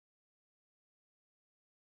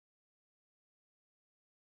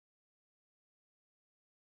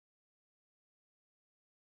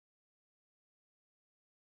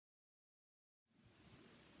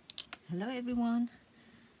Hello everyone,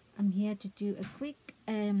 I'm here to do a quick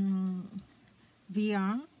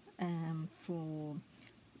VR for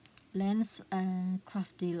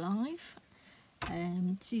Lenscraftylife.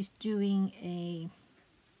 She's doing a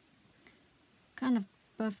kind of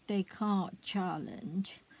birthday card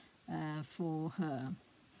challenge for her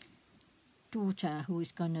daughter who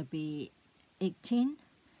is going to be 18,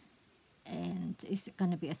 and it's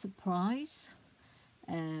going to be a surprise.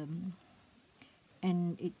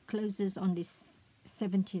 And it closes on this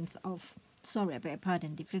 17th of, sorry, I beg your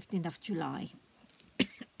pardon, the 15th of July.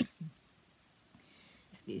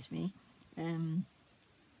 Excuse me.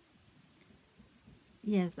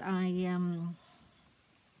 Yes, I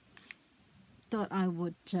thought I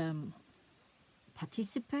would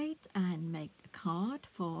participate and make a card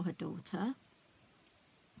for her daughter.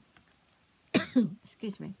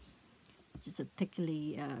 Excuse me. Just a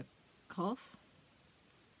tickly cough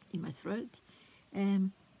in my throat.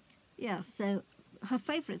 Yeah, so her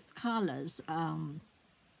favorite colors,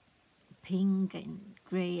 pink and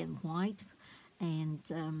gray and white, and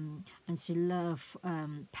she loves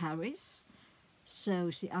Paris,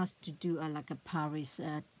 so she asked to do like a Paris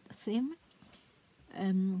theme.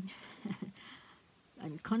 And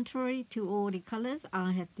contrary to all the colors,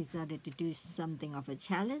 I have decided to do something of a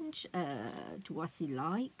challenge to what she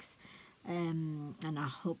likes, and I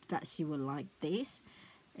hope that she will like this.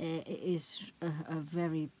 It is a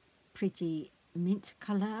very pretty mint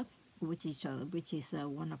color, which is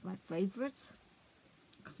one of my favorites,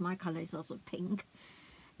 because my color is also pink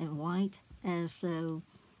and white. And so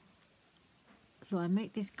I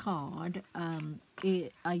make this card.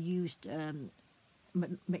 I used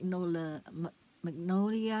Magnolia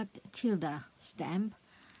Tilda stamp.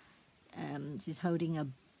 She's holding a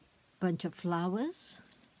bunch of flowers.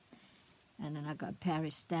 And then I got a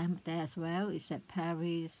Paris stamp there as well. It said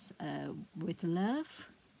Paris with love.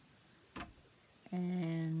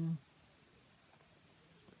 And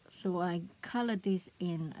so I colored this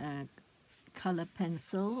in a color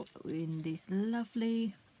pencil in this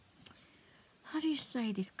lovely, how do you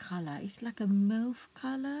say this color? It's like a mauve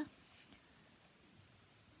color.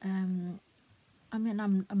 I mean,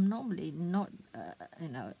 I'm normally not,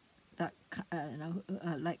 that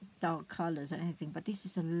like dark colors or anything, but this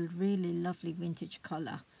is a really lovely vintage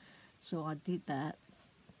color, so I did that.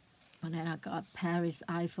 And then I got Paris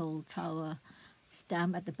Eiffel Tower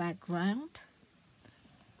stamp at the background,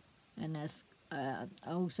 and as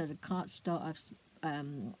also the cardstock I've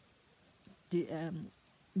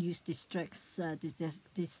used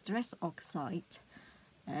distress oxide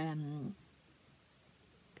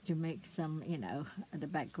to make some, at the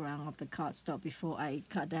background of the cardstock before I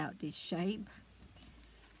cut out this shape.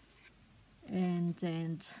 And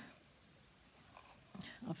then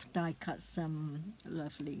I've die cut some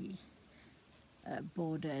lovely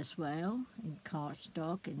border as well in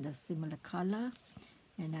cardstock in the similar color.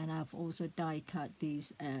 And then I've also die cut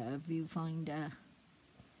these viewfinder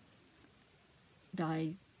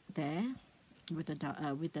die there with the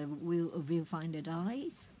viewfinder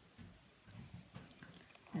dies.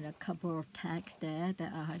 And a couple of tags there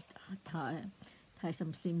that I had tie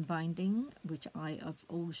some seam binding, which I have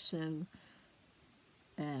also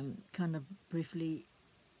kind of briefly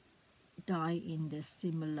dye in the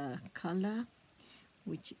similar color,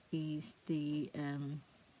 which is the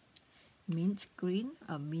mint green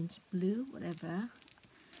or mint blue, whatever.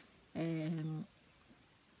 And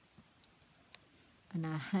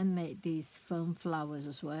I handmade these foam flowers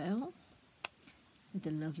as well with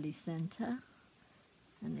a lovely center.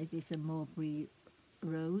 And it is a mulberry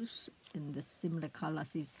rose in the similar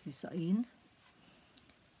colors it's in.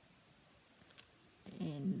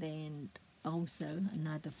 And then also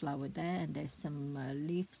another flower there, and there's some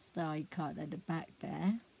leaves die cut at the back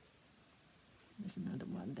there. There's another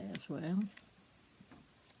one there as well.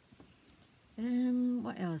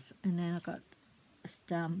 What else? And then I got a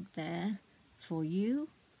stamp there for you,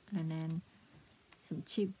 and then some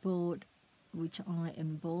chipboard which I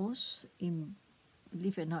emboss in.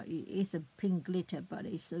 Believe it or not, it is a pink glitter, but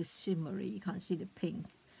it's so shimmery you can't see the pink.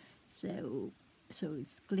 So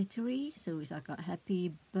it's glittery. So it's like a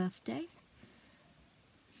happy birthday.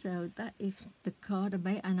 So that is the card I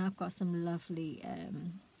made, and I've got some lovely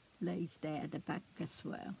lace there at the back as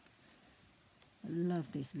well. I love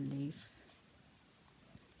these leaves.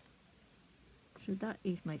 So that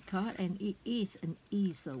is my card, and it is an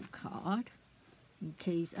easel card. In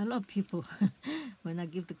case a lot of people, when I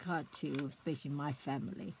give the card to, especially my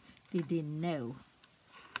family, they didn't know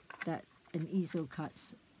that an easel card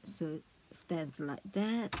so stands like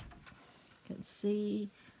that. You can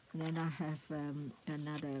see. And then I have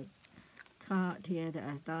another card here that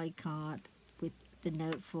has die card with the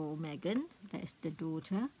note for Megan. That's the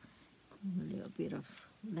daughter. A little bit of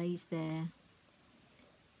lace there,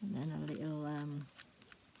 and then a little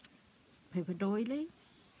paper doily.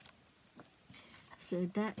 So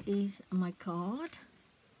that is my card.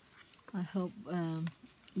 I hope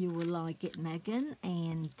you will like it, Megan,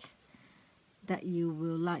 and that you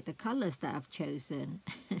will like the colors that I've chosen.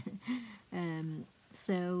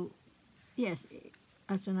 So yes,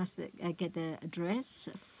 as soon as I get the address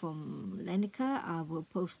from Lenica, I will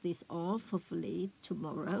post this off hopefully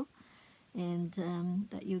tomorrow, and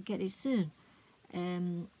that you get it soon.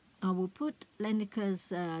 I will put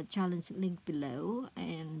Lenica's challenge link below,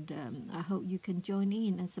 and I hope you can join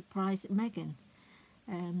in and surprise Megan.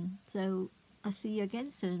 So I'll see you again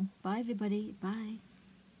soon. Bye everybody. Bye.